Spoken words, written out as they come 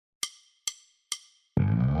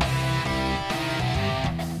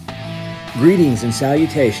Greetings and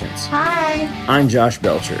salutations. Hi. I'm Josh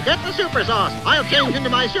Belcher. Get the super sauce. I'll change into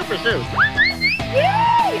my super suit.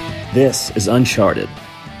 Yay! This is Uncharted.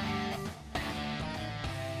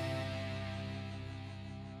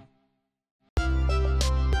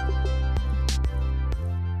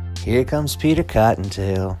 Here comes Peter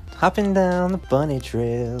Cottontail, hopping down the bunny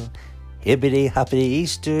trail. Hippity-hoppity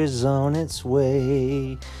Easter's on its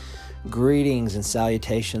way. Greetings and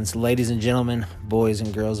salutations, ladies and gentlemen, boys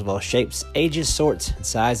and girls of all shapes, ages, sorts, and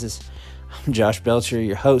sizes. I'm Josh Belcher,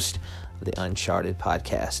 your host of the Uncharted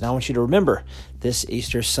podcast. And I want you to remember this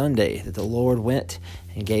Easter Sunday that the Lord went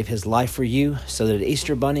and gave his life for you so that an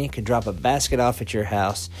Easter bunny could drop a basket off at your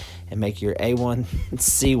house and make your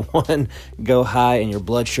A1C1 go high and your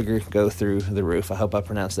blood sugar go through the roof. I hope I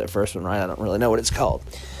pronounced that first one right. I don't really know what it's called.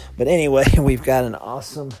 But anyway, we've got an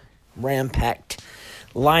awesome, ram-packed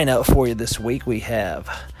lineup for you this week. We have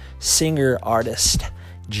singer-artist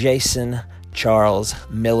Jason Charles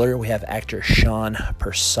Miller. We have actor Sean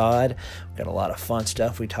Persaud. We've got a lot of fun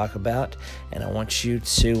stuff we talk about, and I want you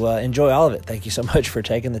to enjoy all of it. Thank you so much for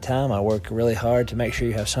taking the time. I work really hard to make sure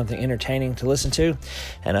you have something entertaining to listen to,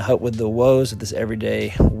 and I hope with the woes of this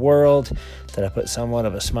everyday world that I put somewhat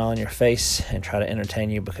of a smile on your face and try to entertain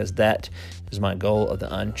you, because that is my goal of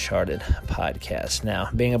the Uncharted podcast. Now,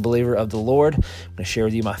 being a believer of the Lord, I'm going to share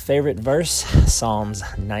with you my favorite verse, Psalms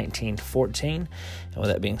 19:14. And with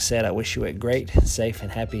that being said, I wish you a great, safe, and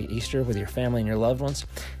happy Easter with your family and your loved ones,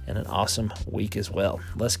 and an awesome week as well.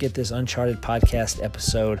 Let's get this Uncharted podcast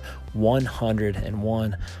episode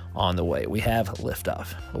 101 on the way. We have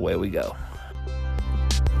liftoff. Away we go.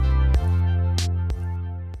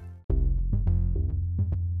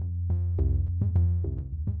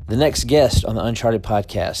 The next guest on the Uncharted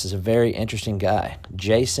podcast is a very interesting guy,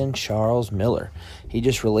 Jason Charles Miller. He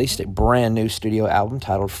just released a brand new studio album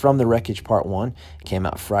titled From the Wreckage Part 1. It came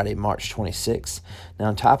out Friday, March 26th. Now,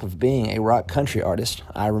 on top of being a rock country artist,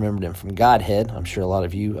 I remembered him from Godhead. I'm sure a lot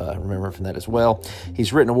of you remember him from that as well.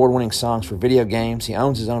 He's written award-winning songs for video games. He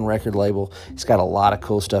owns his own record label. He's got a lot of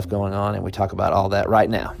cool stuff going on, and we talk about all that right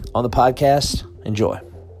now. On the podcast, enjoy.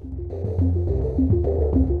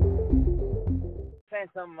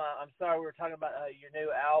 I'm sorry, we were talking about your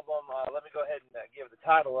new album. Let me go ahead and give the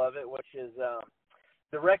title of it, which is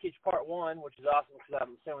The Wreckage Part 1, which is awesome because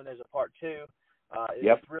I'm assuming there's a Part 2.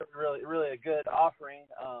 Yep. It's really a good offering.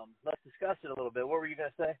 Let's discuss it a little bit. What were you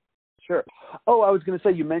going to say? Sure. Oh, I was going to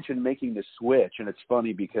say, you mentioned making the switch, and it's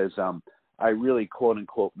funny because I really, quote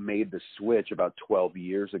unquote, made the switch about 12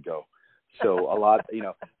 years ago. So a lot,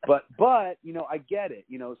 but I get it,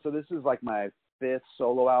 so this is like my fifth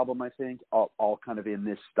solo album, I think, all kind of in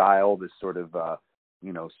this style, this sort of,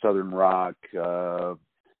 Southern rock,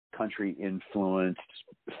 country influenced,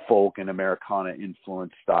 folk and Americana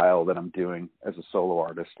influenced style that I'm doing as a solo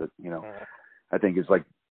artist that, I think is like,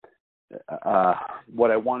 what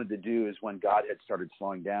I wanted to do is when God had started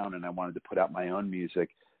slowing down and I wanted to put out my own music,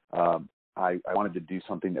 I wanted to do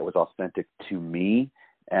something that was authentic to me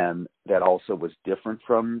and that also was different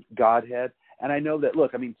from Godhead. And I know that,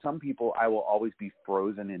 look, some people, I will always be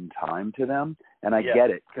frozen in time to them. And I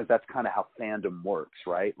get it, because that's kind of how fandom works,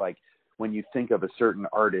 right? Like when you think of a certain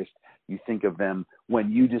artist, you think of them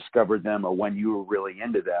when you discovered them or when you were really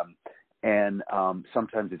into them. And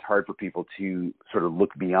sometimes it's hard for people to sort of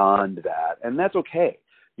look beyond that. And that's okay.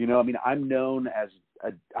 I'm known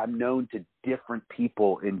to different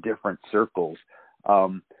people in different circles.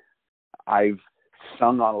 I've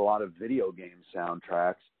sung on a lot of video game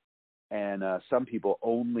soundtracks. And some people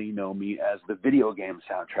only know me as the video game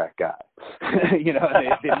soundtrack guy.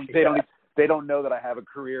 They don't know that I have a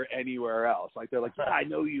career anywhere else. Like they're like, yeah, I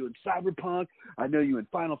know you in Cyberpunk, I know you in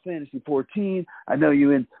Final Fantasy 14, I know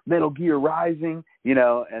you in Metal Gear Rising,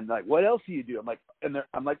 and like, what else do you do? I'm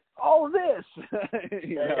like, all of this,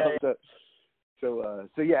 So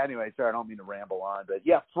yeah. Anyway, sorry, I don't mean to ramble on, but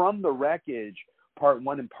yeah, From the Wreckage, Part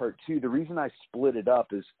 1 and Part 2. The reason I split it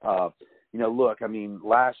up is. Look,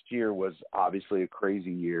 last year was obviously a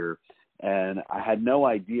crazy year, and I had no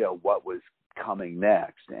idea what was coming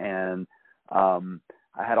next. And I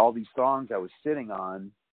had all these songs I was sitting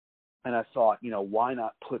on, and I thought, why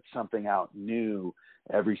not put something out new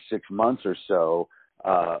every 6 months or so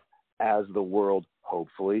as the world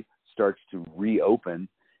hopefully starts to reopen.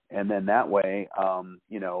 And then that way, I'm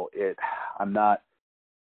not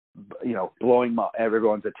blowing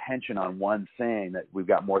everyone's attention on one thing, that we've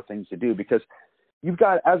got more things to do, because you've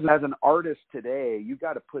got, as an artist today, you've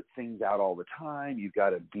got to put things out all the time. You've got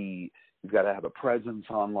to have a presence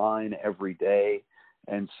online every day.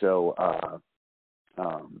 And so,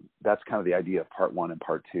 that's kind of the idea of Part 1 and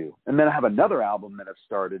Part 2. And then I have another album that I've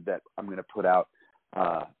started that I'm going to put out,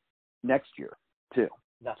 next year too.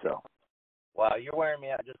 No. So. Wow, you're wearing me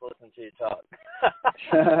out just listening to you talk.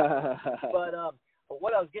 But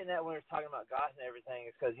what I was getting at when we were talking about goth and everything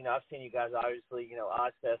is because, I've seen you guys, obviously,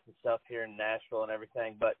 Ozzfest and stuff here in Nashville and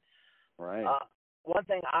everything. But right. One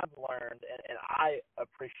thing I've learned, and I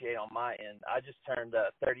appreciate on my end, I just turned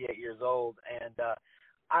 38 years old. And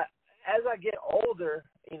as I get older,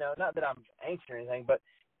 not that I'm ancient or anything, but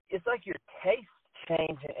it's like your taste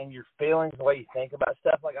change and your feelings, the way you think about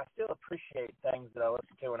stuff. Like, I still appreciate things that I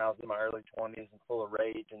listened to when I was in my early 20s and full of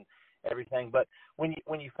rage and everything. But when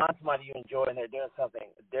you find somebody you enjoy and they're doing something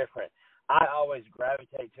different, I always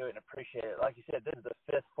gravitate to it and appreciate it. Like you said, this is the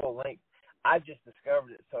 5th full length. I just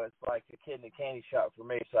discovered it, so it's like a kid in a candy shop for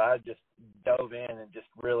me. So I just dove in and just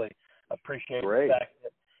really appreciate the fact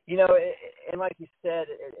that, and like you said,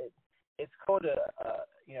 it's cool to,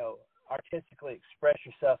 artistically express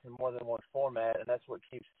yourself in more than one format, and that's what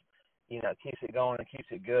keeps it going and keeps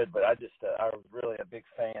it good. But I was really a big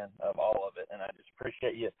fan of all of it, and I just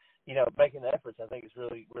appreciate you, making the efforts. I think it's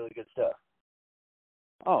really, really good stuff.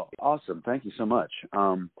 Oh, awesome. Thank you so much.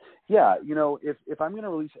 Yeah, if I'm going to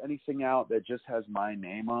release anything out that just has my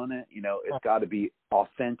name on it, it's got to be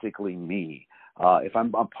authentically me. If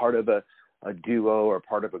I'm part of a duo or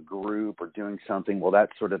part of a group or doing something, well,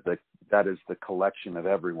 that's that is the collection of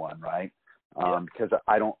everyone, right? Because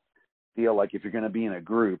I don't feel like if you're going to be in a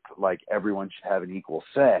group, like everyone should have an equal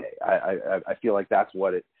say. I feel like that's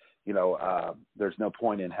what it, there's no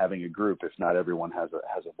point in having a group if not everyone has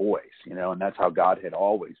a voice, and that's how Godhead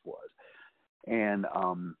always was. And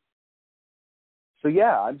so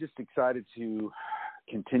yeah, I'm just excited to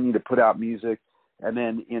continue to put out music. And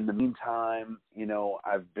then in the meantime,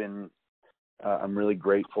 I'm really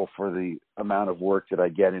grateful for the amount of work that I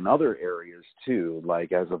get in other areas too,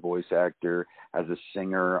 like as a voice actor, as a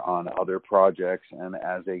singer on other projects, and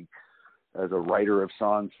as a writer of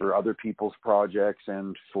songs for other people's projects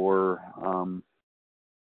and for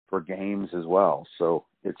games as well. So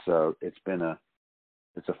it's a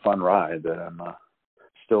fun ride that I'm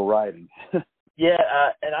still riding. Yeah,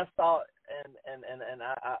 and I saw, and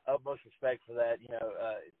I utmost respect for that.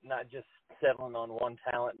 Not just settling on one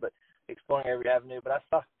talent, but exploring every avenue. But I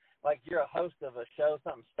saw, like, you're a host of a show,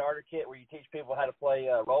 something Starter Kit, where you teach people how to play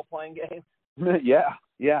role-playing games. Yeah.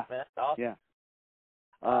 Man, that's awesome. Yeah.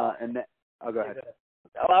 And that, go ahead.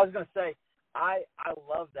 Oh, I was going to say, I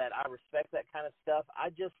love that. I respect that kind of stuff. I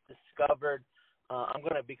just discovered I'm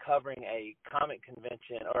going to be covering a comic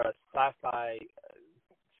convention, or a sci-fi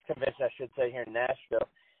convention, I should say, here in Nashville.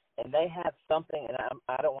 And they have something, and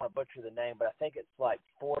I don't want to butcher the name, but I think it's like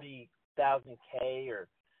 40,000K or...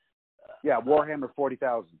 yeah, Warhammer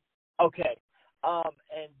 40,000. Okay.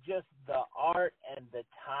 And just the art and the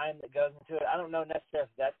time that goes into it. I don't know necessarily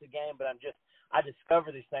if that's a game, but I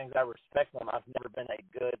discover these things. I respect them. I've never been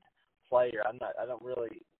a good player. I don't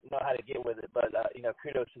really know how to get with it, but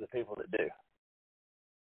kudos to the people that do.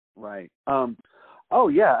 Right. Oh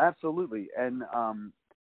yeah, absolutely. And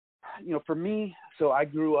for me, so I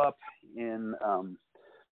grew up in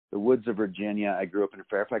the woods of Virginia. I grew up in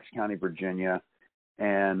Fairfax County, Virginia,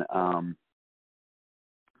 and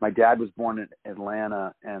my dad was born in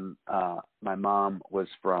Atlanta, and my mom was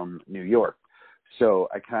from New York. So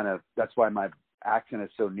that's why my accent is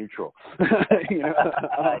so neutral.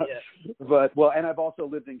 But and I've also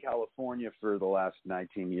lived in California for the last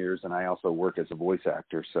 19 years, and I also work as a voice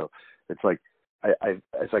actor. So it's like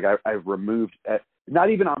I've removed, not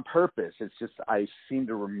even on purpose. It's just I seem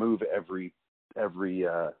to remove every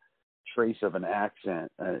trace of an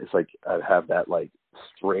accent. It's like I have that like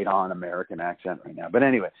straight on American accent right now. But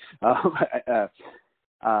anyway,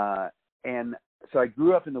 and so I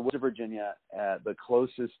grew up in the woods of Virginia. The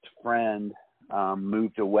closest friend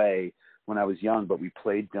moved away when I was young, but we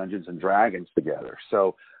played Dungeons and Dragons together.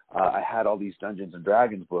 So I had all these Dungeons and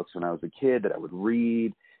Dragons books when I was a kid that I would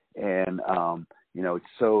read, and it's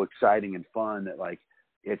so exciting and fun that like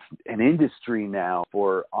it's an industry now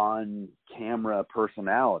for on-camera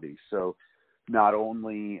personalities. So not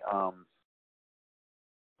only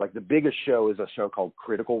like the biggest show is a show called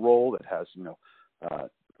Critical Role that has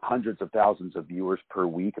hundreds of thousands of viewers per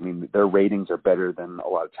week. I mean, their ratings are better than a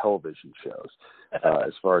lot of television shows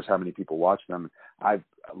as far as how many people watch them. I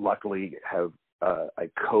luckily have I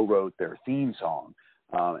co-wrote their theme song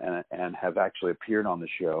and have actually appeared on the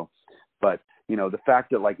show. But the fact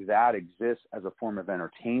that like that exists as a form of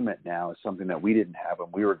entertainment now is something that we didn't have when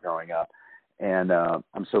we were growing up, and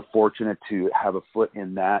I'm so fortunate to have a foot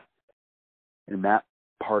in that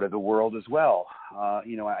part of the world as well.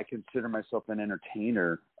 I consider myself an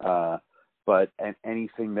entertainer, but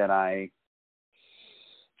anything that I'm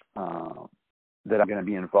going to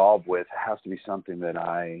be involved with has to be something that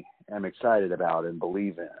I am excited about and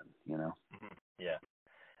believe in. You know. Mm-hmm. Yeah,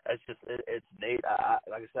 it's just it's neat.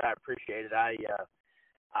 Like I said, I appreciate it.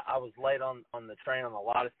 I was late on the train on a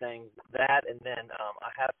lot of things. That, and then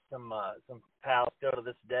I have some pals still to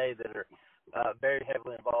this day that are very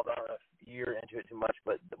heavily involved. I don't know if you're into it too much,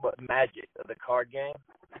 but Magic, the card game.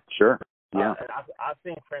 Sure. Yeah. And I've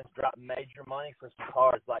seen friends drop major money for some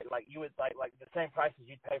cards, like you would like the same prices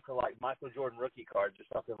you'd pay for like Michael Jordan rookie cards or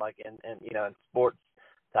something like in sports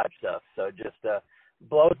type stuff. So just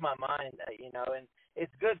blows my mind, and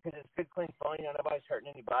it's good because it's good, clean fun. Nobody's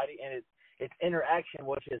hurting anybody, and it's interaction,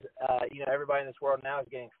 which is everybody in this world now is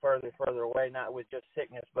getting further and further away, not with just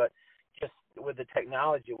sickness, but just with the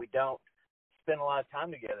technology. We don't spend a lot of time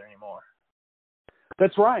together anymore.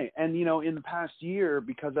 That's right. And, in the past year,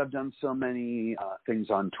 because I've done so many things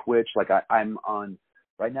on Twitch, like I'm on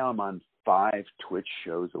 5 Twitch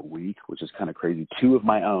shows a week, which is kind of crazy. 2 of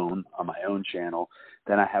my own on my own channel.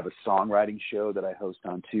 Then I have a songwriting show that I host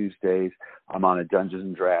on Tuesdays. I'm on a Dungeons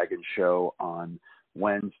and Dragons show on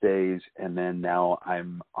Wednesdays. And then now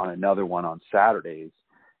I'm on another one on Saturdays.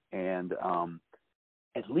 And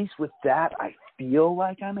at least with that, I feel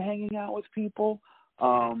like I'm hanging out with people.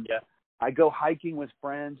 Yeah. I go hiking with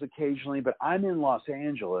friends occasionally, but I'm in Los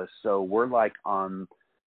Angeles, so we're like on,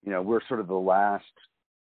 we're sort of the last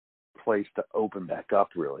place to open back up,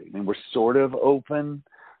 really. I mean, we're sort of open,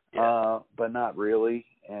 but not really.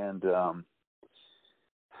 And, so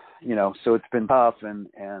it's been tough, and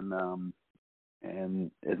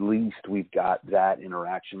at least we've got that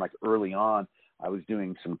interaction. Like early on, I was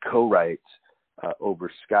doing some co-writes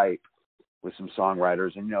over Skype with some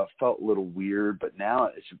songwriters, and it felt a little weird, but now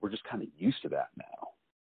we're just kind of used to that now.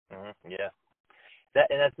 Mm-hmm. Yeah,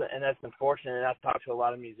 that's unfortunate. And I've talked to a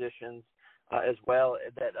lot of musicians as well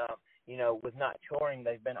that with not touring,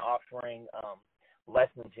 they've been offering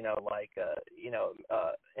lessons,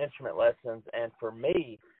 instrument lessons. And for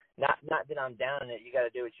me, not that I'm down in it, you got to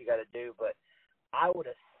do what you got to do, but I would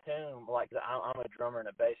assume, like, I'm a drummer and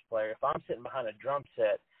a bass player. If I'm sitting behind a drum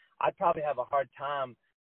set, I'd probably have a hard time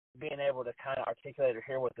being able to kind of articulate or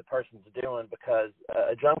hear what the person's doing, because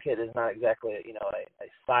a drum kit is not exactly, a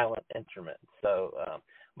silent instrument. So,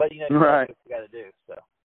 but, you right. What you got to do. So,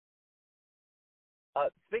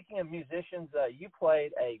 speaking of musicians, you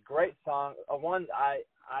played a great song, one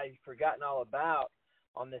I've forgotten all about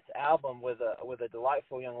on this album with a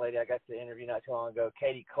delightful young lady I got to interview not too long ago,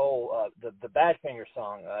 Katie Cole, the Badfinger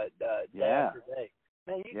song, Day After Day.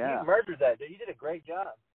 Man, you murdered that, dude. You did a great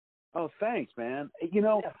job. Oh, thanks, man. It's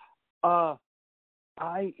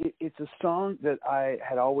a song that I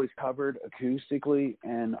had always covered acoustically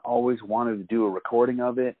and always wanted to do a recording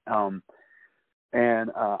of it. And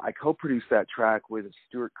I co-produced that track with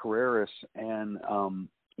Stuart Carreras, and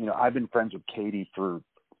I've been friends with Katie for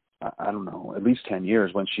I don't know, at least 10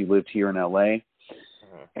 years when she lived here in LA.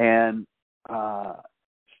 Mm-hmm. And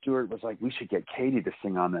Stuart was like, we should get Katie to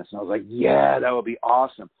sing on this. And I was like, yeah, that would be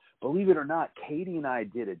awesome. Believe it or not, Katie and I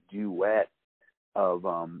did a duet of,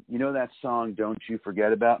 that song, Don't You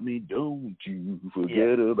Forget About Me? Don't you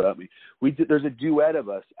forget about me. There's a duet of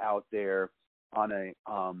us out there on a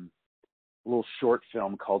little short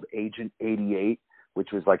film called Agent 88,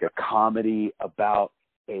 which was like a comedy about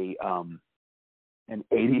an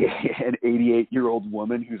 88-year-old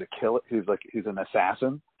woman who's a killer, who's an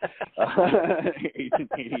assassin, Agent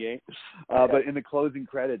 88. But in the closing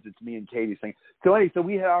credits, it's me and Katie singing. So anyway,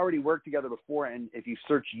 we had already worked together before, and if you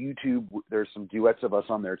search YouTube, there's some duets of us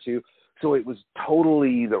on there too. So it was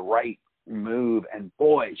totally the right move, and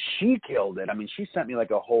boy, she killed it. I mean, she sent me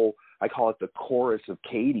like a whole, I call it the chorus of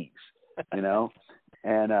Katie's, and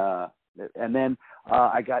then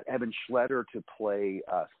I got Evan Schletter to play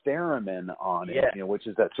theremin on it, which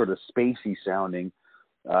is that sort of spacey sounding.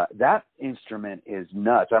 That instrument is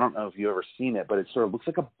nuts. I don't know if you've ever seen it, but it sort of looks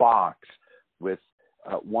like a box with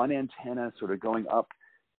one antenna sort of going up,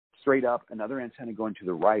 straight up, another antenna going to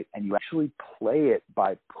the right, and you actually play it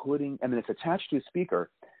by and then it's attached to a speaker,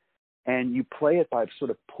 and you play it by sort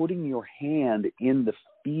of putting your hand in the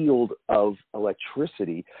field of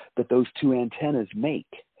electricity that those two antennas make.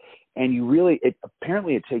 And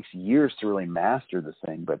apparently it takes years to really master the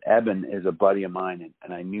thing, but Eben is a buddy of mine,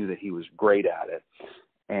 and I knew that he was great at it.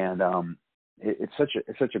 And it's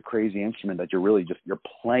such a crazy instrument that you're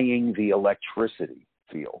playing the electricity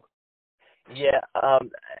field. Yeah,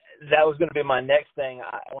 that was going to be my next thing.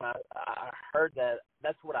 When I heard that,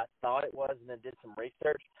 that's what I thought it was, and then did some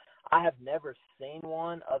research. I have never seen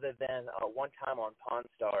one other than one time on Pawn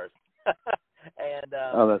Stars. And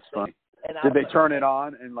oh, that's funny. Did they turn it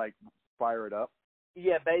on and like fire it up?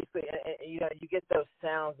 Yeah, basically, and you get those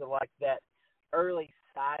sounds of like that early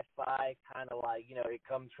sci-fi kind of like, it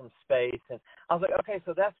comes from space. And I was like, okay,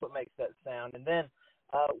 so that's what makes that sound. And then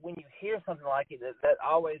when you hear something like it, that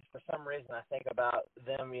always, for some reason, I think about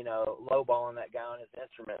them, lowballing that guy on his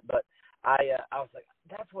instrument. But I was like,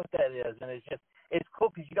 that's what that is. And it's cool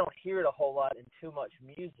because you don't hear it a whole lot in too much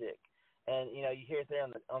music. And, you hear it there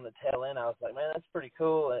on the tail end. I was like, man, that's pretty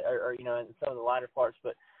cool, or in some of the lighter parts.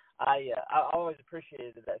 But I always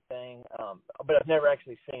appreciated that thing, but I've never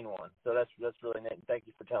actually seen one. So that's really neat. Thank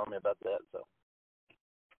you for telling me about that. So.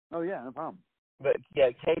 Oh, yeah, no problem. But, yeah,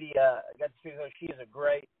 Katie, got to speak with her. She is a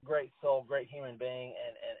great soul, great human being,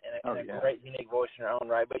 and a great, unique voice in her own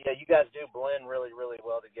right. But, yeah, you guys do blend really, really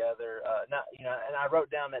well together. And I wrote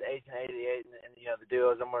down that Agent 88 and the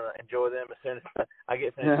duos. I'm going to enjoy them as soon as I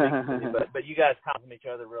get finished speaking with you. But you guys complement each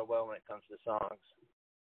other real well when it comes to songs.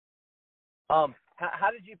 How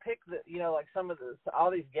did you pick like some of all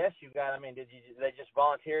these guests you got? I mean, they just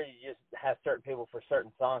volunteer? You just have certain people for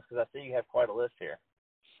certain songs? Because I see you have quite a list here.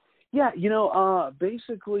 Yeah,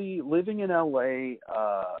 basically living in LA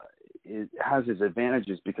it has its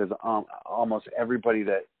advantages because almost everybody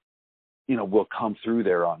that will come through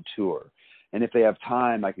there on tour. And if they have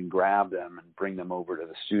time, I can grab them and bring them over to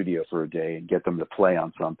the studio for a day and get them to play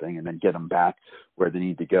on something and then get them back where they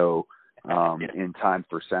need to go in time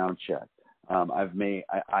for sound check.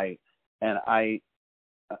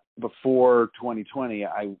 Before 2020,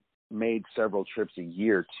 I made several trips a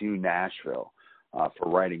year to Nashville for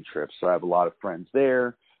writing trips. So I have a lot of friends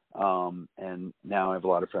there. And now I have a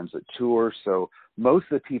lot of friends that tour. So most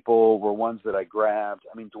of the people were ones that I grabbed.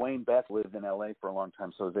 I mean, Dwayne Beth lived in LA for a long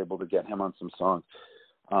time, so I was able to get him on some songs.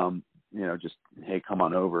 Just, hey, come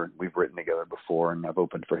on over. We've written together before, and I've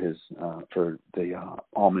opened for his, for the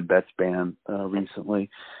Allman Betts band recently.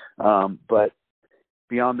 But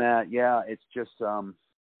beyond that, yeah, it's just a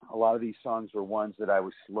lot of these songs were ones that I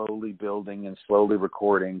was slowly building and slowly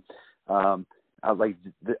recording.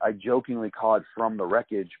 I jokingly call it From the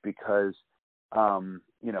Wreckage because, some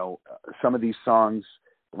of these songs,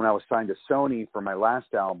 when I was signed to Sony for my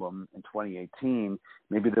last album in 2018,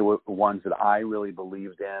 maybe they were the ones that I really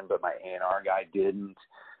believed in, but my A&R guy didn't,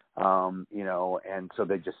 and so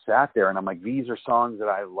they just sat there. And I'm like, these are songs that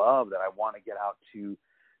I love that I want to get out to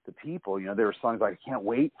the people. There were songs like, I can't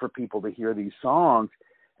wait for people to hear these songs.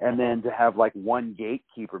 And then to have like one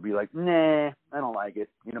gatekeeper be like, nah, I don't like it.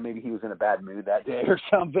 Maybe he was in a bad mood that day or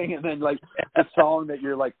something. And then like the song that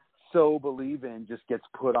you're like so believe in just gets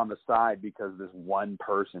put on the side because this one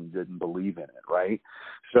person didn't believe in it. Right.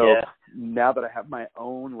 So now that I have my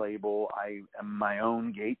own label, I am my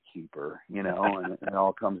own gatekeeper, and it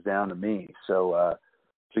all comes down to me. So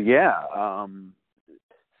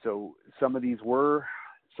some of these are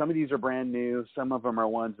brand new. Some of them are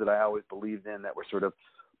ones that I always believed in that were sort of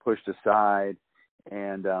pushed aside,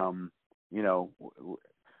 and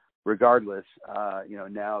regardless,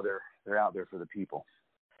 now they're out there for the people.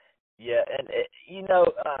 Yeah, and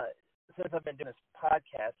since I've been doing this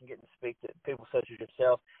podcast and getting to speak to people such as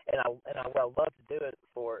yourself, and what I love to do it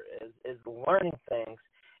for is learning things,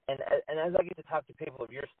 and as I get to talk to people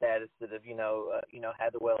of your status that have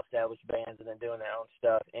had the well-established bands and then doing their own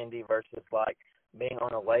stuff, indie versus like being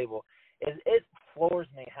on a label. It floors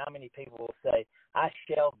me how many people will say, I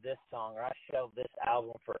shelved this song or I shelved this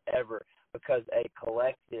album forever because a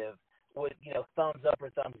collective would, thumbs up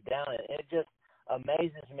or thumbs down. And it just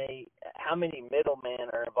amazes me how many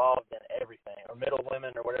middlemen are involved in everything, or middle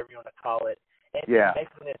women or whatever you want to call it, and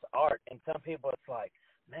making this art. And some people, it's like,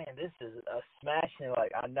 man, this is a smash. And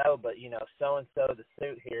like, I know, but, so-and-so, the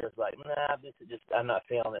suit here is like, nah, this is just, I'm not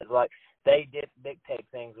feeling it. It's like they dictate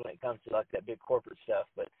things when it comes to like that big corporate stuff.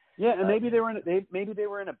 But yeah, and maybe they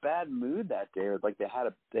were in a bad mood that day, or like they had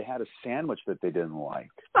a sandwich that they didn't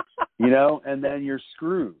like, and then you're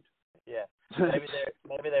screwed. Yeah,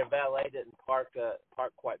 maybe their valet didn't park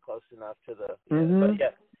quite close enough to the. But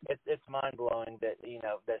yeah, it's mind blowing that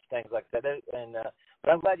there's things like that. And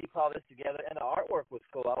but I'm glad you called this together, and the artwork was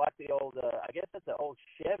cool. I like the old. I guess that's an old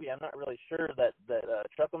Chevy. I'm not really sure that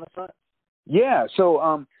truck on the front. Yeah,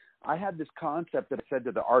 so I had this concept that I said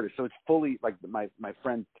to the artist. So it's fully like my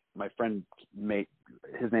friend made.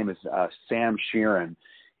 His name is Sam Sheeran.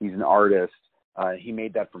 He's an artist. He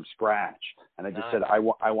made that from scratch, and I just said I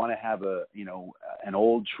want to have an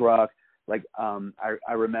old truck. Like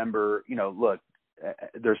I remember, look,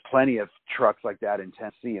 there's plenty of trucks like that in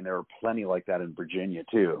Tennessee, and there were plenty like that in Virginia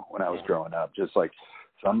too when I was growing up. Just like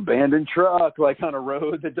some abandoned truck, like on a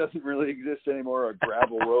road that doesn't really exist anymore, or a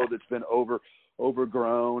gravel road that's been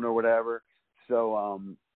overgrown or whatever. So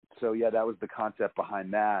yeah, that was the concept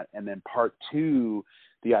behind that. And then part two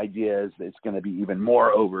the idea is that it's going to be even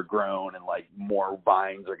more overgrown and like more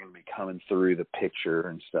vines are going to be coming through the picture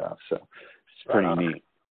and stuff. So it's pretty neat.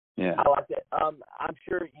 Yeah. I like it. I'm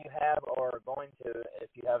sure you have or are going to, if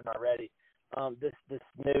you haven't already, this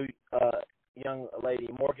new young lady,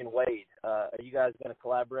 Morgan Wade. Are you guys going to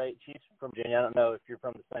collaborate? She's from Virginia. I don't know if you're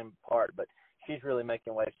from the same part, but she's really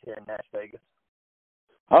making waves here in Nash Vegas.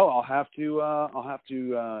 Oh, I'll have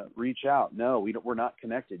to reach out. No, we're not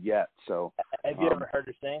connected yet. So have you ever heard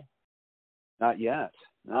her sing? Not yet.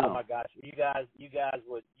 No. Oh my gosh, you guys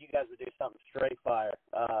would do something straight fire.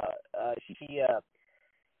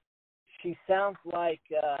 She sounds like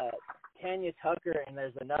Tanya Tucker, and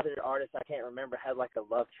there's another artist I can't remember, had like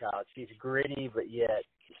a love child. She's gritty, but yet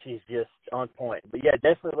she's just on point. But yeah,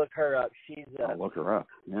 definitely look her up. I'll look her up.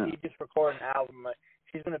 Yeah. She just recorded an album.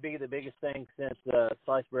 She's going to be the biggest thing since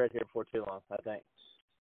Sliced Bread here before too long, I think.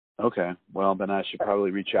 Okay. Well, then I should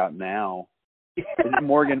probably reach out now. Is it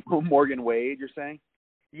Morgan Wade, you're saying?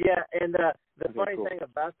 Yeah, and the funny cool. thing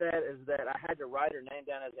about that is that I had to write her name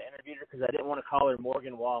down as an interviewer because I didn't want to call her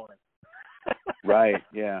Morgan Wallen. Right,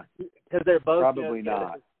 yeah. Because they're both probably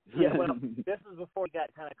not. Yeah, well, this was before it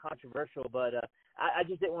got kind of controversial, but I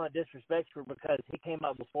just didn't want to disrespect her because he came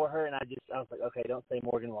out before her, and I was like, okay, don't say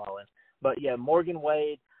Morgan Wallen. But yeah, Morgan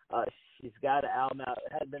Wade, she's got an album out.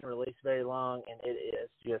 It hadn't been released very long, and it is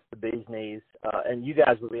just the bee's knees. And you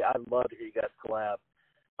guys I'd love to hear you guys collab.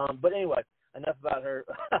 But anyway, enough about her.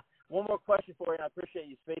 One more question for you, and I appreciate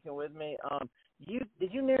you speaking with me.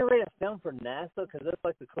 Did you narrate a film for NASA? Because that's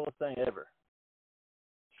like the coolest thing ever.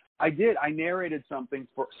 I did. I narrated something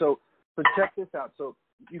so check this out. So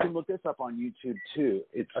you can look this up on YouTube too.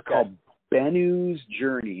 It's called Bennu's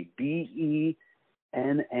Journey, Bennu.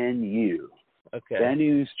 Okay.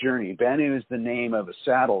 Bennu's Journey. Bennu is the name of a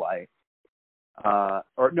satellite, of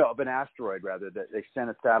an asteroid rather. That they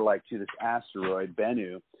sent a satellite to this asteroid,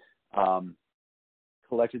 Bennu,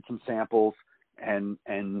 collected some samples, and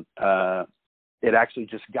it actually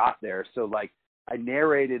just got there. So like I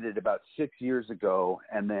narrated it about 6 years ago,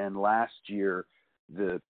 and then last year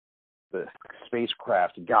the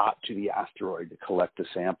spacecraft got to the asteroid to collect the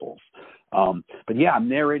samples. But yeah, I'm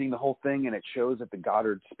narrating the whole thing, and it shows at the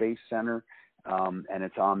Goddard Space Center, and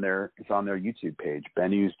it's on their YouTube page,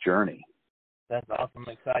 Bennu's Journey. That's awesome.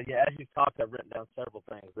 I'm excited. Yeah, as you've talked, I've written down several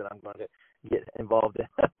things that I'm going to get involved in.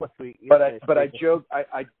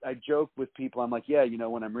 I joke with people. I'm like, yeah,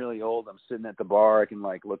 when I'm really old, I'm sitting at the bar. I can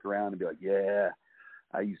like look around and be like, yeah,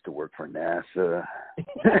 I used to work for NASA,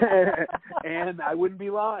 and I wouldn't be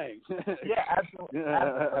lying. Yeah, absolutely.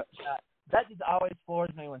 That just always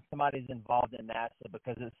floors me when somebody's involved in NASA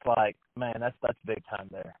because it's like, man, that's big time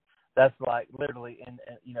there. That's like literally,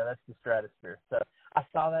 that's the stratosphere. So I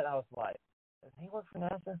saw that, I was like, does he work for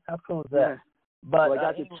NASA? How cool is that? Yeah. But I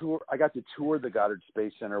got to tour the Goddard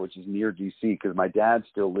Space Center, which is near DC, because my dad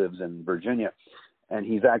still lives in Virginia, and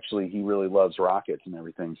he really loves rockets and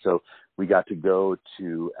everything. So we got to go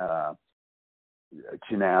to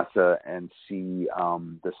NASA and see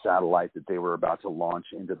the satellite that they were about to launch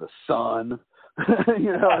into the sun.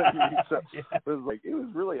 You know what I mean? So it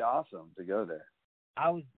was really awesome to go there. I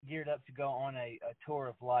was geared up to go on a tour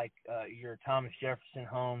of like your Thomas Jefferson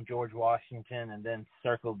home, George Washington, and then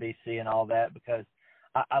Circle DC and all that because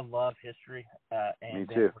I love history. And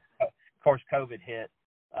Me too. Of course, COVID hit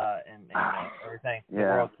and everything. Yeah. The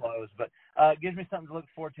world closed. But it gives me something to look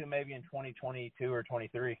forward to maybe in 2022 or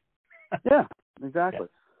 23. Yeah, exactly.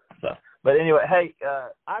 Yeah. So, but anyway, hey,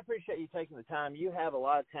 I appreciate you taking the time. You have a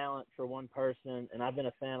lot of talent for one person, and I've been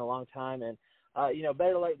a fan a long time. And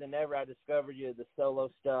better late than never, I discovered you, the solo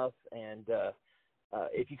stuff. And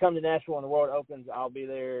if you come to Nashville when the world opens, I'll be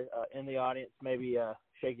there in the audience, maybe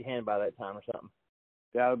shake your hand by that time or something.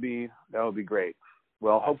 That would be great.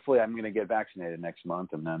 Well, hopefully I'm going to get vaccinated next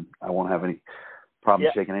month, and then I won't have any problem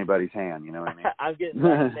shaking anybody's hand. You know what I mean? I'm getting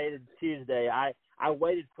vaccinated Tuesday. I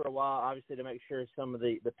waited for a while, obviously, to make sure some of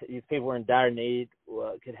these people were in dire need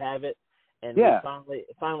could have it. And we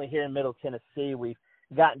finally here in Middle Tennessee, we've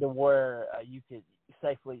gotten to where you could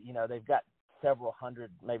safely, they've got several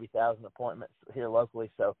hundred, maybe 1,000 appointments here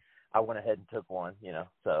locally. So I went ahead and took one,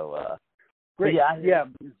 So great. Yeah,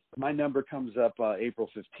 my number comes up April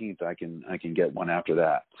 15th. I can get one after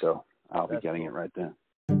that. So I'll be getting it right then.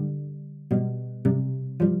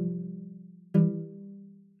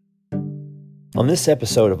 On this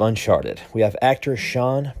episode of Uncharted, we have actor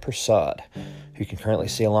Sean Prasad, who you can currently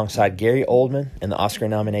see alongside Gary Oldman in the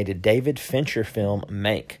Oscar-nominated David Fincher film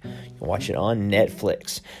Mank. You watch it on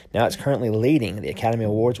Netflix. Now it's currently leading the Academy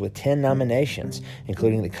Awards with 10 nominations,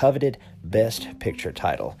 including the coveted Best Picture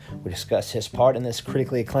title. We discuss his part in this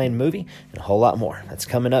critically acclaimed movie and a whole lot more. That's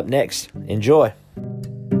coming up next. Enjoy.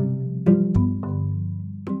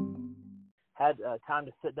 Had time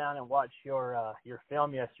to sit down and watch your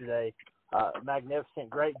film yesterday. Magnificent,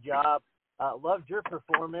 great job. Loved your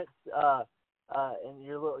performance and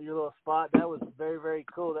your little spot. That was very, very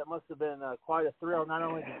cool. That must have been quite a thrill, not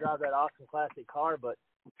only to drive that awesome classic car, but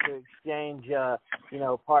to exchange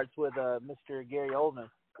parts with Mr. Gary Oldman.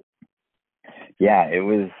 Yeah, it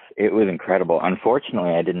was incredible.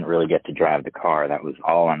 Unfortunately, I didn't really get to drive the car. That was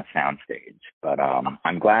all on a soundstage. But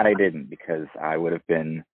I'm glad I didn't, because I would have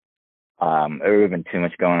been there would have been too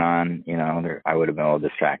much going on. I would have been a little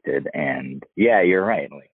distracted. And yeah, you're right.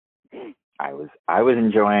 Like, I was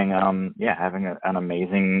enjoying having an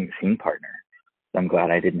amazing scene partner. So I'm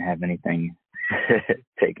glad I didn't have anything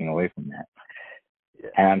taking away from that. Yeah.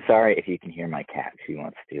 And I'm sorry if you can hear my cat. She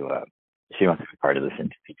wants to be part of this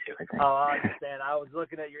interview too, I think. Oh, I understand. I was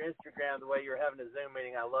looking at your Instagram, the way you were having a Zoom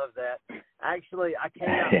meeting. I love that. Actually, I came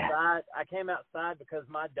outside. I came outside because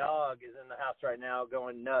my dog is in the house right now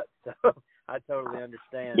going nuts. So I totally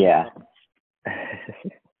understand. Yeah.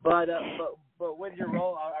 But with your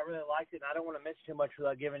role, I really liked it. And I don't want to mention too much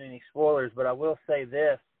without giving any spoilers, but I will say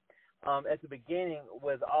this. At the beginning,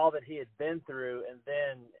 with all that he had been through, and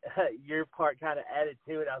then your part kind of added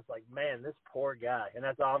to it, I was like, man, this poor guy. And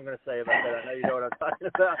that's all I'm going to say about that. I know you know what I'm talking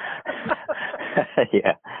about.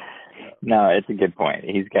 Yeah. No, it's a good point.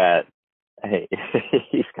 He's got a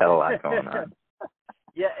lot going on.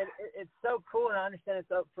 Yeah, it's so cool, and I understand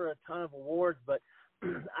it's up for a ton of awards, but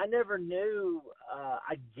I never knew,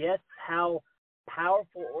 I guess, how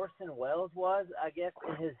powerful Orson Welles was, I guess,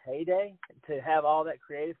 in his heyday, to have all that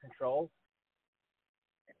creative control.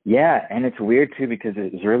 Yeah, and it's weird too, because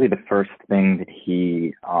it was really the first thing that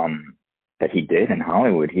he did in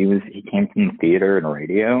Hollywood. He came from the theater and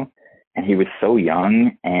radio, and he was so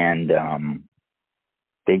young, and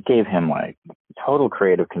they gave him like total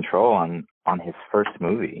creative control on his first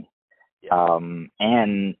movie. Yeah.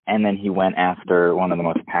 And then he went after one of the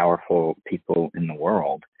most powerful people in the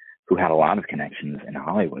world, who had a lot of connections in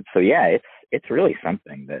Hollywood. So yeah, it's really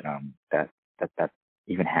something that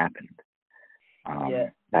even happened.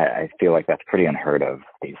 I feel like that's pretty unheard of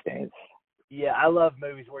these days. Yeah, I love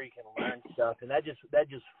movies where you can learn stuff, and that just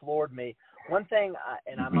floored me. One thing,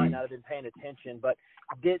 I might not have been paying attention, but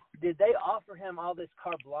did they offer him all this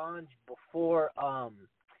carte blanche before?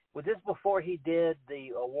 Was this before he did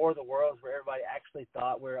the War of the Worlds, where everybody actually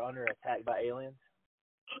thought we were under attack by aliens?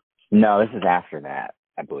 No, this is after that,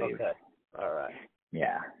 I believe. Okay, all right.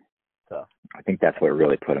 Yeah. So I think that's what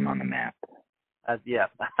really put him on the map. Yeah,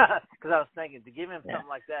 because I was thinking, to give him something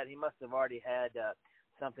like that, he must have already had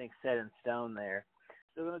something set in stone there.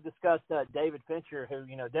 So we're going to discuss David Fincher, who,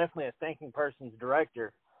 definitely a thinking person's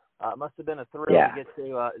director. It must have been a thrill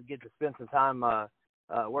to get to spend some time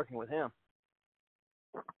working with him.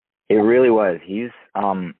 It really was. He's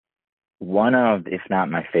one of, if not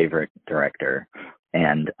my favorite director,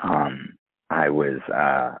 and it was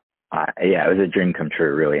a dream come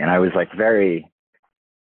true, really. And I was like very,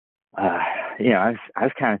 I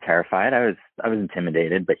was kind of terrified. I was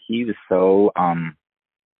intimidated, but he was so,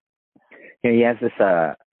 he has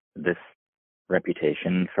this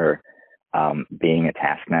reputation for being a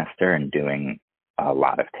taskmaster and doing a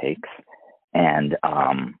lot of takes, and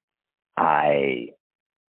I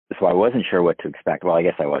wasn't sure what to expect. Well, I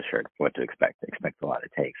guess I was sure what to expect. I expect a lot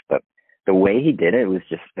of takes, but the way he did it was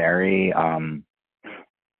just very,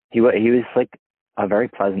 he was like a very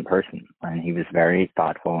pleasant person, and he was very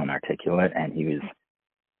thoughtful and articulate, and he was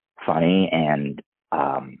funny and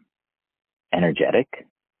energetic,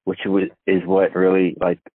 which is what really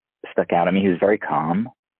like stuck out at me. He was very calm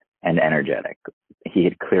and energetic. He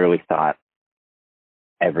had clearly thought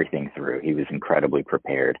everything through. He was incredibly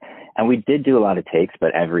prepared. And we did do a lot of takes,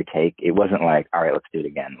 but every take, it wasn't like, all right, let's do it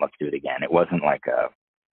again. It wasn't like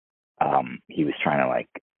he was trying to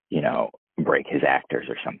break his actors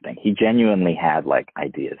or something. He genuinely had like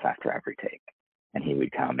ideas after every take, and he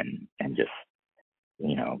would come and just,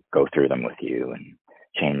 go through them with you and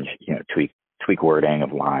change, tweak wording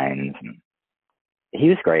of lines. And he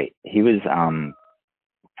was great. He was,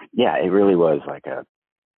 it really was like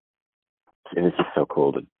it was just so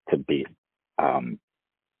cool to be on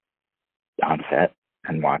set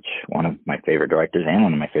and watch one of my favorite directors and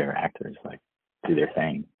one of my favorite actors do their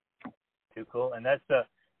thing. Too cool. And that's a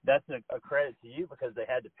credit to you, because they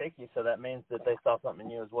had to pick you, so that means that they saw something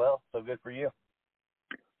in you as well. So good for you.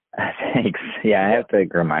 Thanks. Yeah, I have to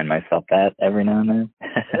remind myself that every now and then.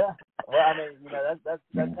 Yeah. Well, I mean, that's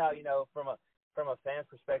how, from a fan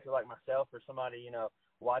perspective like myself or somebody,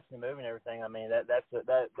 watching the movie and everything. I mean, that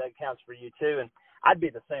counts for you too. And I'd be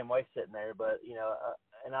the same way sitting there, but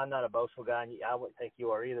and I'm not a boastful guy, and I wouldn't think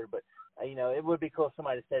you are either. But it would be cool if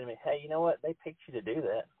somebody to say to me, "Hey, you know what? They picked you to do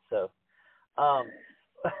that." So,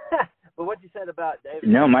 but what you said about David?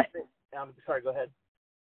 No, I'm sorry. Go ahead.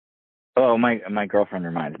 Oh, my girlfriend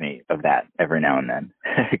reminds me of that every now and then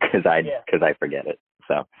because I forget it.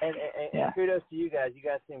 So and kudos to you guys. You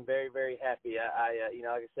guys seem very, very happy. I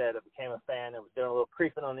like I said, I became a fan. I was doing a little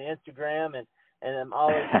creeping on the Instagram, and I'm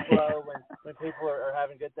always slow when people are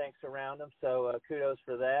having good things around them. So kudos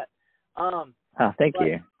for that. Thank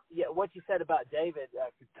you. Yeah, what you said about David, I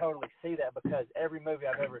could totally see that because every movie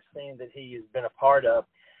I've ever seen that he has been a part of,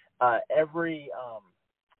 every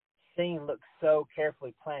scene looks so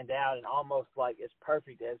carefully planned out and almost like as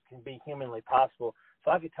perfect as can be humanly possible.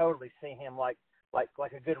 So I could totally see him like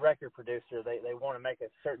a good record producer. They want to make a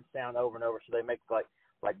certain sound over and over, so they make like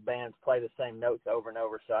bands play the same notes over and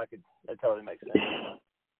over. So that totally makes sense.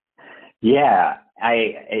 Yeah,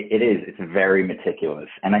 it is. It's very meticulous,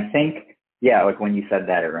 and I think like when you said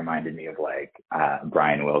that, it reminded me of like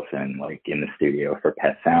Brian Wilson, like in the studio for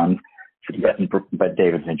Pet Sounds. But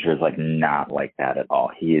David Fincher is like not like that at all.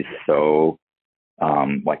 He is so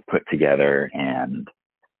like put together, and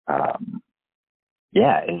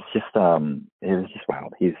it's just it was just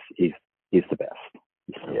wild. He's the best.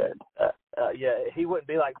 He's so good. He wouldn't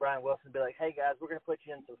be like Brian Wilson. Be like, hey guys, we're gonna put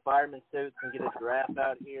you in some fireman suits and get a giraffe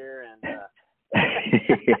out here, and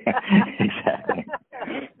exactly.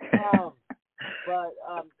 But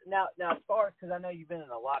now as far as, because I know you've been in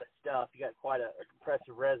a lot of stuff, you got quite a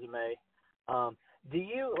impressive resume. Do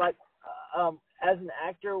you as an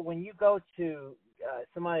actor, when you go to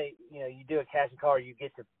somebody, you do a casting call or you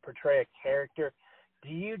get to portray a character, do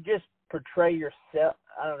you just portray yourself?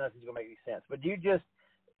 I don't know if this is gonna make any sense, but do you just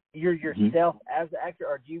you're yourself as the actor,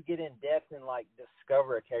 or do you get in depth and like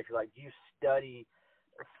discover a character? Like, do you study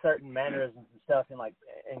certain mannerisms and stuff and like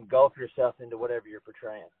engulf yourself into whatever you're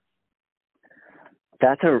portraying?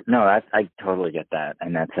 I totally get that,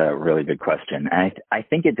 and that's a really good question. And I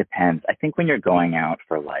think it depends. I think when you're going out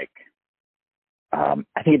for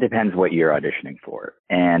I think it depends what you're auditioning for.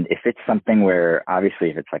 And if it's something where, obviously,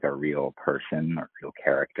 if it's like a real person or real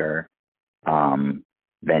character, then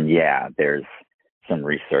there's some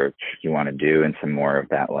research you want to do and some more of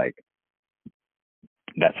that, like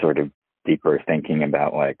that sort of deeper thinking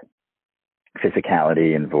about like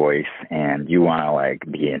physicality and voice, and you want to like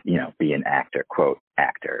be an actor, quote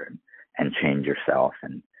actor, and change yourself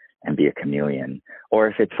and be a chameleon. Or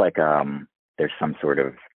if it's like there's some sort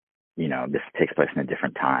of this takes place in a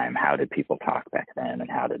different time. How did people talk back then, and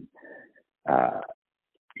how did how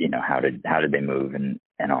did they move and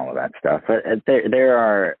all of that stuff. But there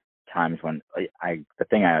are times when the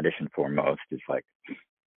thing I audition for most is like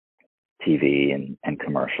TV and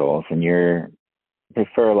commercials, and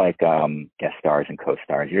for like guest stars and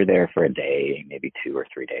co-stars, you're there for a day, maybe 2 or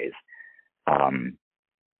 3 days.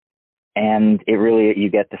 And it really, you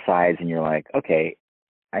get the sides and you're like, okay,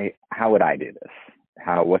 how would I do this?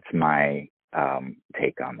 What's my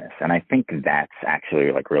take on this? And I think that's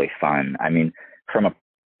actually like really fun. I mean, from a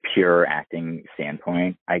pure acting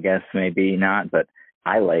standpoint, I guess maybe not, but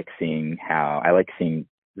I like reading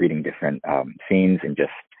different scenes and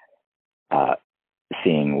just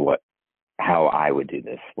seeing how I would do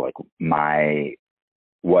this, like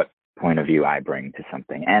what point of view I bring to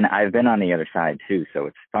something. And I've been on the other side too, so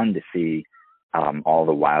it's fun to see all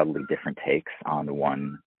the wildly different takes on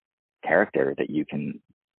one character that you can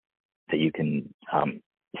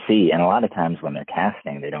see. And a lot of times when they're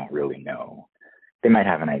casting, they don't really know. They might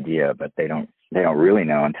have an idea, but they don't really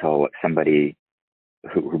know until somebody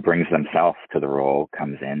who brings themselves to the role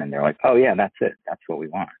comes in and they're like, oh yeah, that's it. That's what we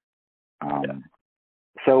want.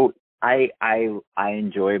 So I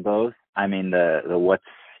enjoy both. I mean, the what's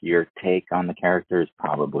your take on the character is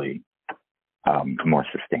probably more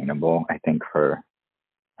sustainable, I think,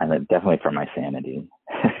 definitely for my sanity.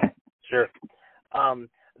 Sure.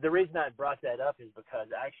 The reason I brought that up is because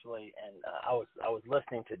actually, and I was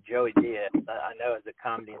listening to Joey Diaz. I know as a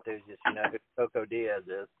comedy enthusiast, you know who Coco Diaz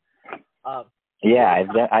is.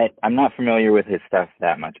 I'm not familiar with his stuff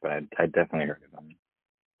that much, but I definitely heard of him.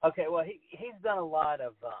 Okay, well, he's done a lot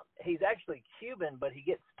of. He's actually Cuban, but he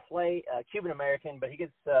gets Cuban American, but he does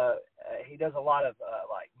a lot of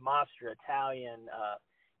like mobster Italian,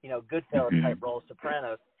 Goodfellas type roles,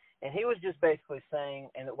 Sopranos. And he was just basically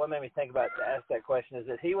saying, and what made me think about to ask that question is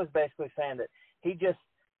that he was basically saying that he just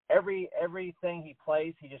everything he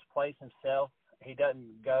plays, he just plays himself. He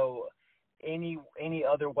doesn't go. any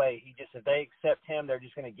other way. If they accept him, they're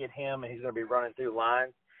just going to get him, and he's going to be running through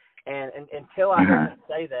lines. And until I heard him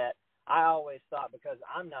say that, I always thought, because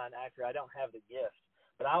I'm not an actor, I don't have the gift,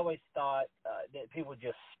 but I always thought that people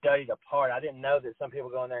just studied a part. I didn't know that some people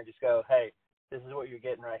go in there and just go, hey, this is what you're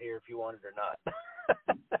getting right here if you want it or not.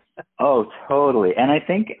 Oh, totally. And I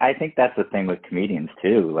think that's the thing with comedians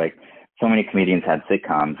too. Like, so many comedians have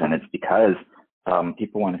sitcoms, and it's because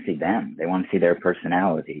people want to see them. They want to see their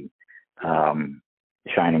personality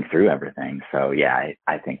shining through everything. So yeah,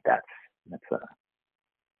 I think that makes sense.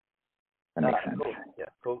 Cool. Yeah,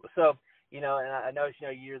 cool. So, and I noticed,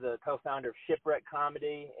 you're the co-founder of Shipwreck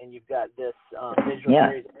Comedy, and you've got this visual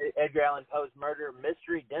series, Edgar Allan Poe's Murder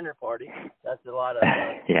Mystery Dinner Party. That's a lot of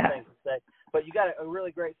things to say. But you got a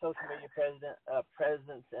really great social media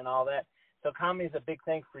presence and all that. So comedy is a big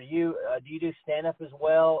thing for you. Do you do stand-up as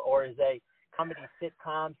well, or is a comedy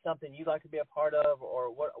sitcom something you'd like to be a part of, or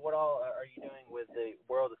what all are you doing with the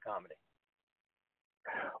world of comedy?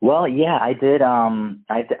 Well, yeah, I did.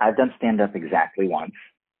 I've done stand-up exactly once,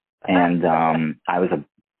 and I was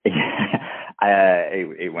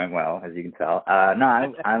it went well, as you can tell. No,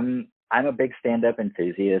 I'm a big stand-up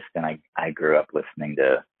enthusiast, and I grew up listening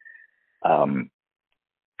to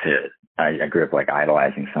I grew up like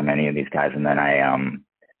idolizing so many of these guys, and then I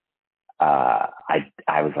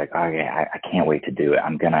was like, okay, I can't wait to do it.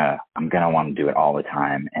 I'm gonna want to do it all the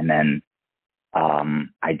time. And then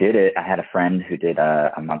I did it. I had a friend who did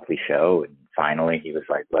a monthly show, and finally he was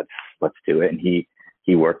like, let's do it. And he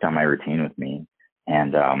worked on my routine with me,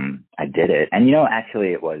 and I did it. And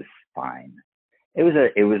actually it was fine. It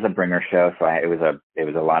was a bringer show, so it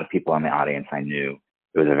was a lot of people in the audience I knew.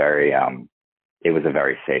 It was a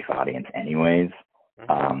very safe audience anyways.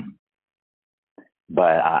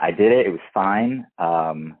 But I did it. It was fine.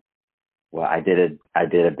 Well, I did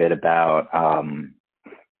a bit about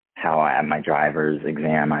how at my driver's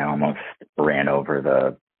exam I almost ran over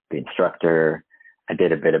the instructor. I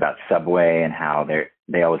did a bit about Subway and how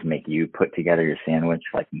they always make you put together your sandwich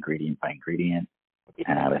like ingredient by ingredient.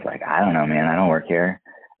 And I was like, I don't know, man. I don't work here.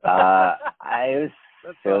 I was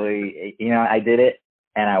silly. I did it.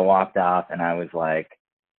 And I walked off, and I was like,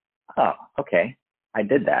 oh, okay, I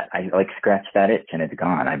did that. I scratched that itch, and it's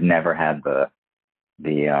gone. I've never had the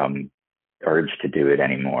urge to do it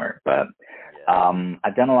anymore. But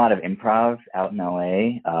I've done a lot of improv out in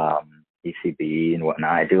LA, ECB and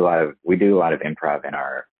whatnot. We do a lot of improv in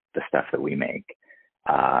the stuff that we make.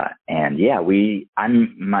 And yeah,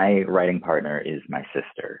 my writing partner is my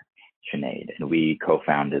sister, Sinead, and we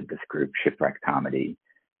co-founded this group, Shipwreck Comedy.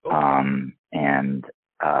 And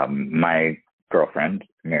my girlfriend,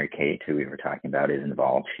 Mary Kate, who we were talking about, is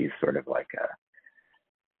involved. She's sort of like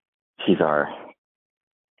she's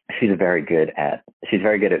very good at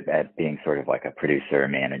being sort of like a producer,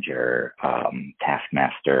 manager,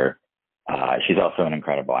 taskmaster. She's also an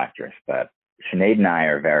incredible actress, but Sinead and I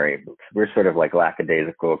we're sort of like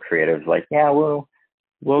lackadaisical creatives, like, yeah, we'll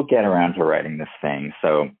get around to writing this thing.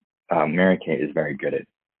 So Mary Kate is very good at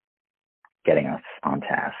getting us on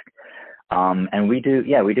task. And we do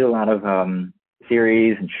a lot of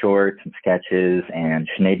series and shorts and sketches, and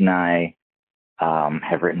Sinead and I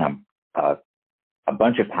have written a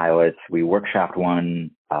bunch of pilots. We workshopped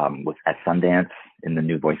one at Sundance in the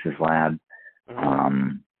New Voices Lab.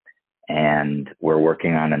 And we're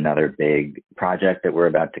working on another big project that we're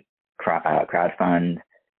about to crowdfund.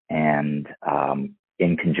 And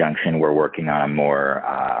in conjunction, we're working on a more,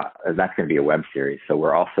 that's going to be a web series. So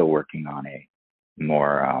we're also working on a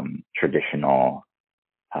more traditional,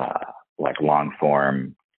 like long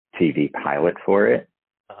form TV pilot for it.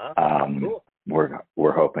 Cool.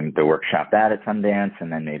 We're hoping to workshop that at Sundance,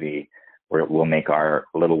 and then maybe we'll make our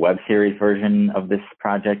little web series version of this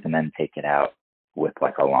project, and then take it out with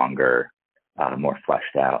like a longer, more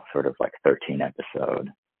fleshed out sort of like 13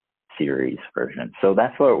 episode series version. So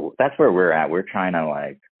that's where we're at. We're trying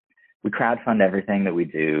to we crowdfund everything that we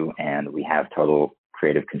do, and we have total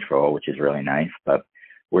creative control, which is really nice, but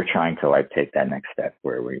we're trying to take that next step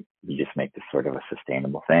where we just make this sort of a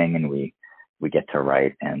sustainable thing, and we get to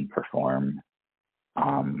write and perform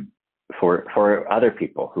for other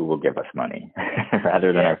people who will give us money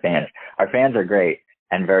rather than our fans. Our fans are great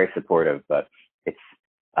and very supportive, but it's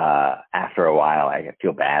after a while I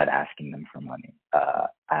feel bad asking them for money.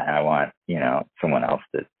 And I want, someone else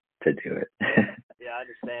to do it. Yeah, I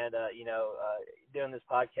understand. Doing this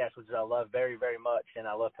podcast, which I love very, very much, and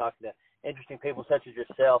I love talking to interesting people such as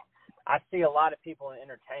yourself. I see a lot of people in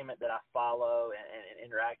entertainment that I follow and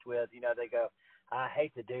interact with. They go, I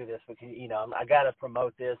hate to do this because, I got to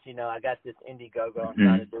promote this. I got this Indiegogo. I'm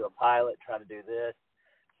trying to do a pilot, trying to do this.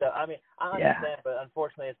 So I mean, I Yeah. understand, but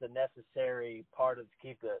unfortunately, it's a necessary part of to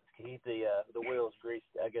keep the wheels greased,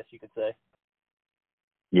 I guess you could say.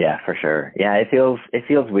 Yeah, for sure. Yeah, it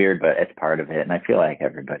feels weird, but it's part of it, and I feel like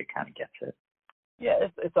everybody kind of gets it. Yeah,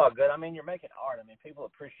 it's all good. I mean, you're making art. I mean, people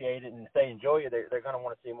appreciate it, and if they enjoy you, they're going to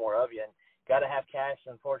want to see more of you. And got to have cash,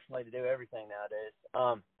 unfortunately, to do everything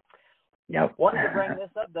nowadays. Yep. Wanted to bring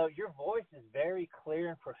this up though. Your voice is very clear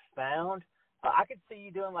and profound. I could see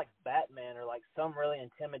you doing like Batman or like some really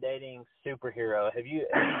intimidating superhero. Have you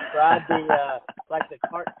tried the like the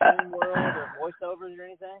cartoon world or voiceovers or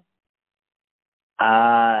anything?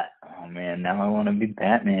 Oh man, now I want to be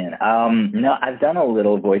Batman. No, I've done a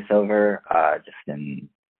little voiceover, just in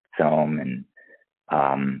film and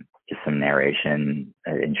just some narration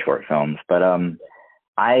in short films. But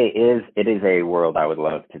it is a world I would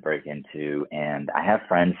love to break into, and I have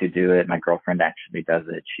friends who do it. My girlfriend actually does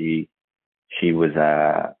it. She was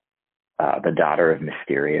the daughter of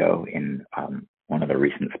Mysterio in one of the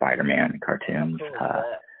recent Spider-Man cartoons.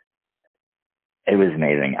 It was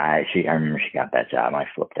amazing. I remember she got that job. I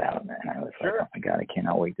flipped out, and I was like, oh my god, I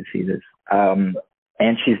cannot wait to see this.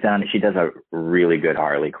 And she does a really good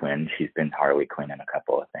Harley Quinn. She's been Harley Quinn in a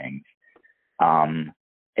couple of things.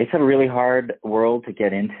 It's a really hard world to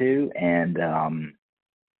get into, and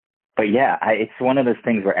but yeah, it's one of those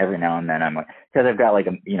things where every now and then I'm like, because I've got like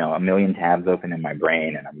a million tabs open in my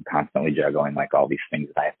brain, and I'm constantly juggling like all these things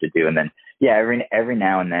that I have to do, and then yeah, every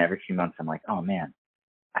now and then, every few months, I'm like, oh man,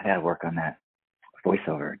 I gotta work on that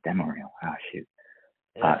voiceover demo reel. Oh shoot.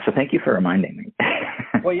 So thank you for reminding me.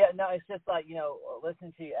 Well, yeah, no, it's just like,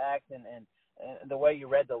 listening to you act and the way you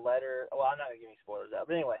read the letter. Well, I'm not going to give any spoilers out.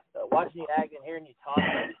 But anyway, watching you act and hearing you talk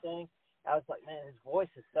and everything, I was like, man, his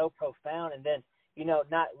voice is so profound. And then,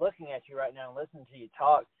 not looking at you right now and listening to you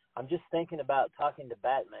talk, I'm just thinking about talking to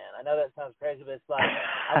Batman. I know that sounds crazy, but it's like,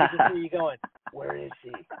 I can just hear you going, where is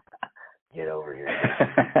he? Get over here.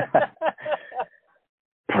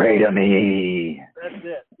 Pray to me. That's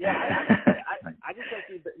it. Yeah, I just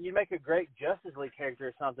think you make a great Justice League character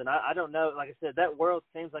or something. I don't know. Like I said, that world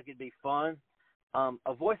seems like it'd be fun.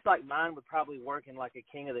 A voice like mine would probably work in like a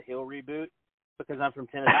King of the Hill reboot because I'm from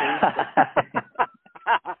Tennessee.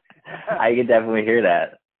 I could definitely hear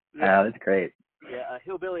that. Yeah. That's great. Yeah,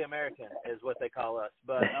 Hillbilly American is what they call us.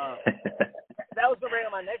 But that was going to bring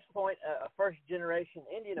up my next point, a first-generation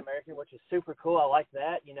Indian American, which is super cool. I like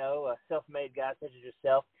that, a self-made guy such as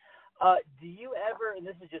yourself. Do you ever, and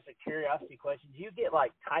this is just a curiosity question, do you get,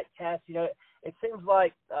 like, typecast? It seems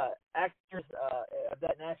like actors of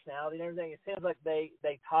that nationality and everything, it seems like they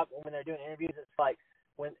talk when they're doing interviews. It's like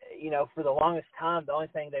when, for the longest time, the only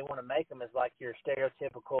thing they want to make them is, like, your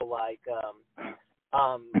stereotypical, like,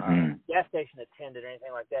 gas station attendant or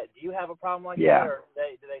anything like that. Do you have a problem like that, or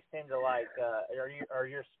do they seem to like? Are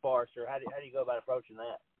you sparse, or how do you go about approaching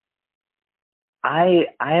that?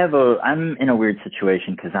 I'm in a weird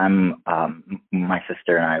situation because I'm my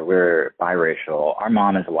sister and I, we're biracial. Our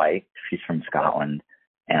mom is white; she's from Scotland,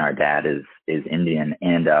 and our dad is Indian.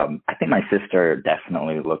 And I think my sister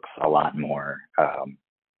definitely looks a lot more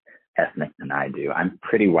ethnic than I do. I'm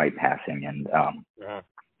pretty white passing, and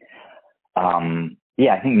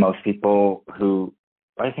yeah, I think most people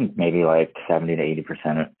I think maybe like 70 to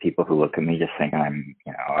 80% of people who look at me just think I'm,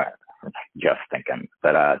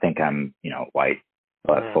 think I'm, white,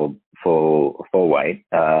 but full white.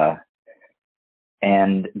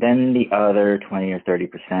 And then the other 20 or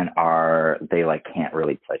 30% they like can't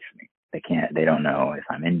really place me. They don't know if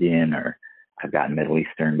I'm Indian or I've gotten Middle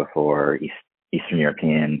Eastern before, Eastern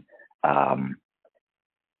European.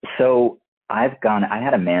 So I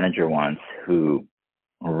had a manager once who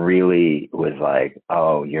really was like,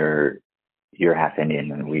 oh, you're half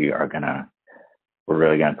Indian and we're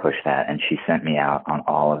really gonna push that. And she sent me out on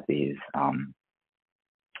all of these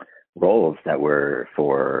roles that were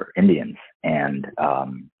for Indians. And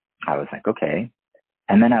I was like, okay.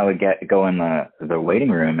 And then I would go in the waiting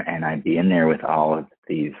room, and I'd be in there with all of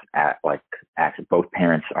these both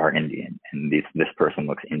parents are Indian, and this person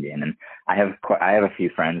looks Indian. And I have a few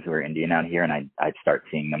friends who are Indian out here, and I'd start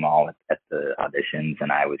seeing them all at the auditions,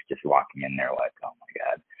 and I was just walking in there like, oh my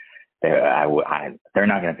god, they're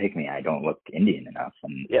not going to pick me. I don't look Indian enough,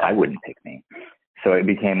 and I wouldn't pick me. So it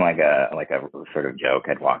became like a sort of joke.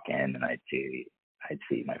 I'd walk in and I'd see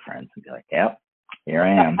my friends and be like, yep, here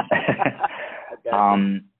I am.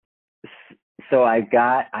 So I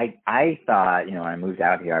thought, when I moved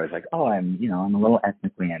out here, I was like, oh, I'm a little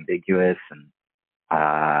ethnically ambiguous, and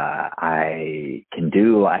I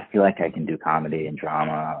feel like I can do comedy and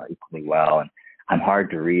drama equally well, and I'm hard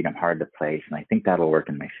to read, I'm hard to place, and I think that'll work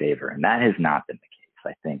in my favor. And that has not been the case.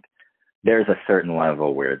 I think there's a certain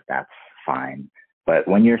level where that's fine. But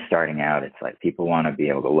when you're starting out, it's like people want to be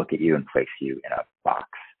able to look at you and place you in a box,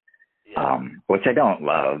 which I don't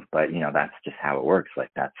love, but that's just how it works.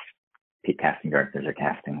 Like casting directors are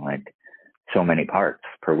casting like so many parts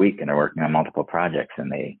per week, and they're working on multiple projects,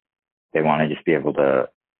 and they want to just be able to,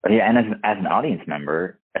 and as an audience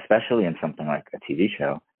member, especially in something like a TV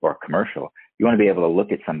show or a commercial, you want to be able to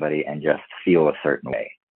look at somebody and just feel a certain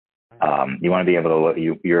way. You want to be able to look,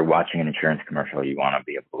 you're watching an insurance commercial, you want to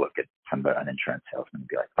be able to look at an insurance salesman and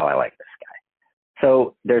be like, oh, I like this guy.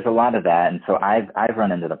 So there's a lot of that. And so I've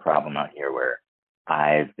run into the problem out here where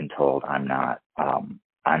I've been told I'm not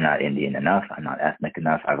Indian enough, I'm not ethnic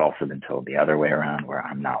enough. I've also been told the other way around, where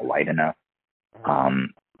I'm not white enough.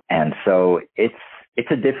 And so it's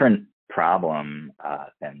a different problem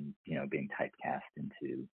than being typecast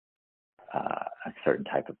into a certain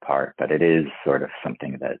type of part, but it is sort of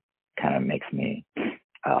something that kind of makes me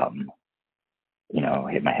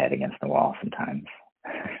hit my head against the wall sometimes.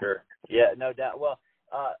 Sure. Yeah, no doubt. Well,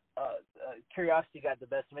 curiosity got the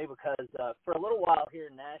best of me because for a little while here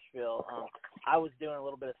in Nashville, I was doing a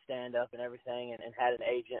little bit of stand-up and everything, and had an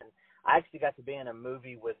agent. I actually got to be in a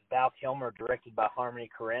movie with Val Kilmer, directed by Harmony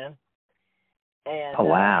Korine. And oh,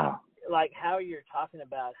 wow. Like how you're talking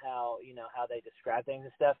about how they describe things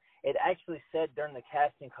and stuff, it actually said during the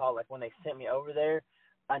casting call, like when they sent me over there,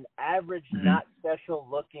 an average, not special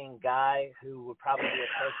looking guy who would probably be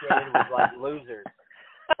associated with like losers.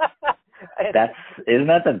 Isn't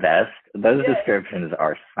that the best? Those descriptions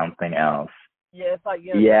are something else. Yeah, it's like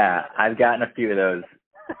I've gotten a few of those.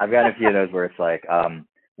 Where it's like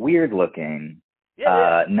weird looking,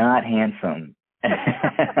 not handsome.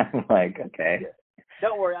 I'm like, okay. Yeah.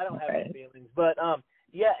 Don't worry, I don't have any feelings. But and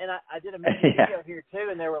I did a music video here too,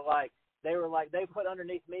 and they were like they put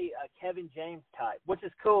underneath me a Kevin James type, which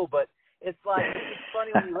is cool, but it's like it's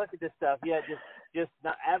funny when you look at this stuff. Yeah, just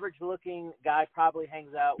not average looking guy probably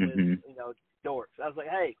hangs out with dorks. I was like,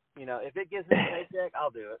 hey, if it gives me a paycheck,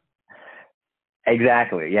 I'll do it.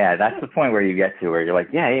 Exactly. Yeah, that's the point where you get to where you're like,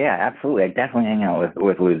 yeah, absolutely. I definitely hang out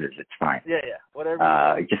with losers. It's fine. Yeah, whatever.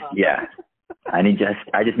 I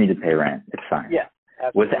just need to pay rent. It's fine. Yeah.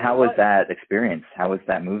 Absolutely. How was that experience? How was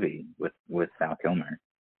that movie with Val Kilmer?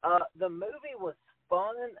 The movie was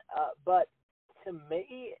fun, but to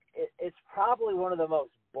me, it's probably one of the most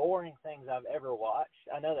boring things I've ever watched.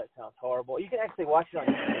 I know that sounds horrible. You can actually watch it on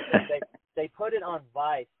YouTube. They put it on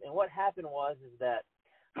Vice, and what happened was that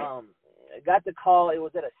I got the call. It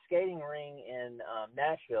was at a skating ring in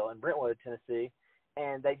Nashville, in Brentwood, Tennessee,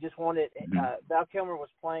 and they just wanted Val Kilmer was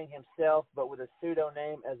playing himself, but with a pseudo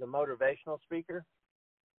name as a motivational speaker.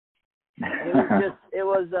 And it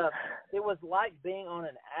was like being on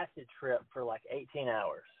an acid trip for like 18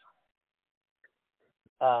 hours.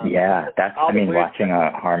 Watching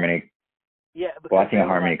a Harmony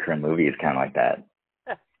Korine movie is kind of like that.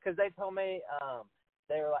 Because they told me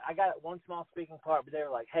they were like, I got one small speaking part, but they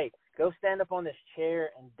were like, hey, go stand up on this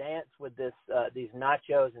chair and dance with these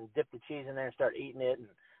nachos and dip the cheese in there and start eating it, and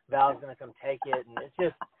Val's gonna come take it, and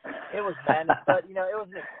it was madness, but it was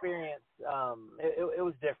an experience. It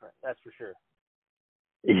was different, that's for sure.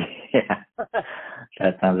 Yeah,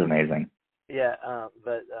 that sounds amazing. Yeah,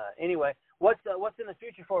 but anyway, what's in the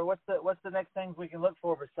future for? What's the next things we can look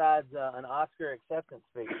for besides an Oscar acceptance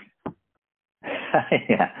speech?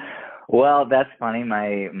 Yeah, well, that's funny.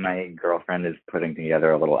 My girlfriend is putting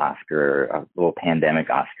together a little pandemic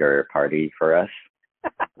Oscar party for us.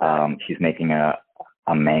 She's making a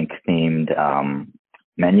Mank themed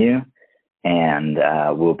menu, and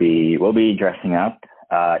we'll be dressing up.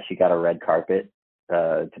 She got a red carpet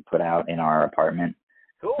to put out in our apartment.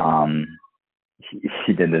 Cool.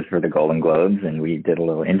 She did this for the Golden Globes, and we did a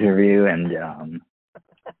little interview, and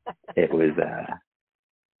it was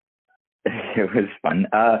fun.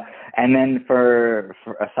 And then for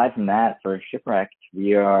aside from that, for Shipwrecked,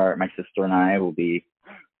 my sister and I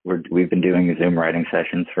we've been doing Zoom writing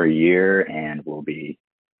sessions for a year, and we'll be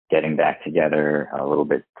getting back together a little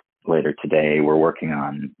bit later today. We're working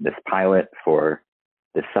on this pilot for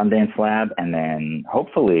the Sundance Lab, and then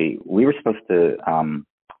hopefully we were supposed to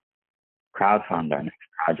crowdfund our next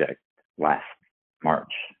project last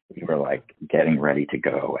March. We were like getting ready to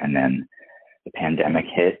go, and then the pandemic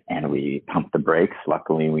hit and we pumped the brakes.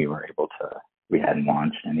 Luckily we hadn't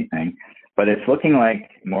launched anything, but it's looking like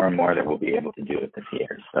more and more that we'll be able to do it this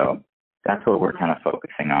year. So that's what we're kind of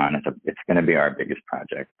focusing on. It's going to be our biggest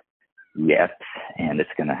project yet, and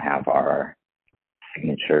it's going to have our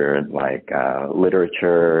signature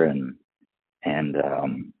literature and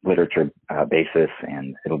literature basis,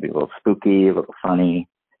 and it'll be a little spooky, a little funny.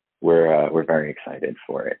 We're very excited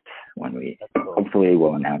for it when hopefully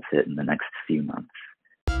we'll announce it in the next few months.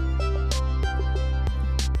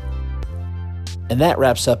 And that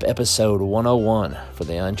wraps up episode 101 for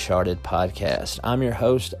the Uncharted podcast. I'm your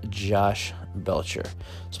host, Josh Belcher.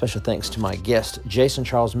 Special thanks to my guest, Jason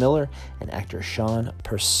Charles Miller, and actor Sean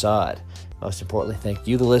Persad. Most importantly, thank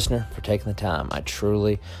you, the listener, for taking the time. I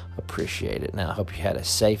truly appreciate it. Now, I hope you had a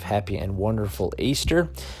safe, happy, and wonderful Easter,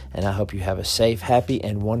 and I hope you have a safe, happy,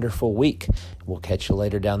 and wonderful week. We'll catch you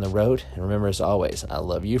later down the road, and remember, as always, I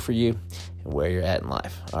love you for you and where you're at in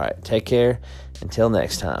life. All right, take care. Until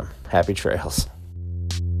next time, happy trails.